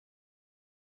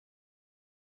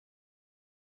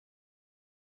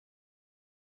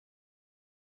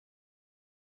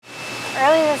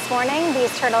Early this morning,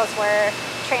 these turtles were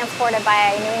transported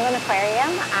by New England Aquarium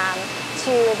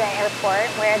to the airport,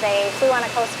 where they flew on a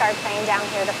Coast Guard plane down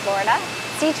here to Florida.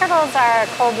 Sea turtles are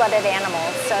cold-blooded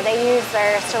animals, so they use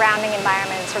their surrounding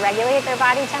environment to regulate their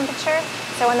body temperature.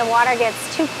 So when the water gets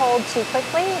too cold too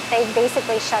quickly, they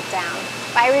basically shut down.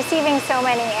 By receiving so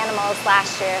many animals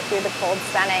last year through the cold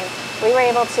stunning, we were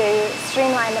able to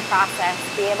streamline the process,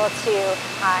 be able to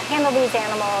handle these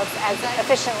animals as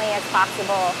efficiently as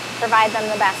possible, provide them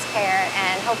the best care,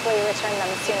 and hopefully return them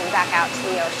soon back out to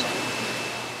the ocean.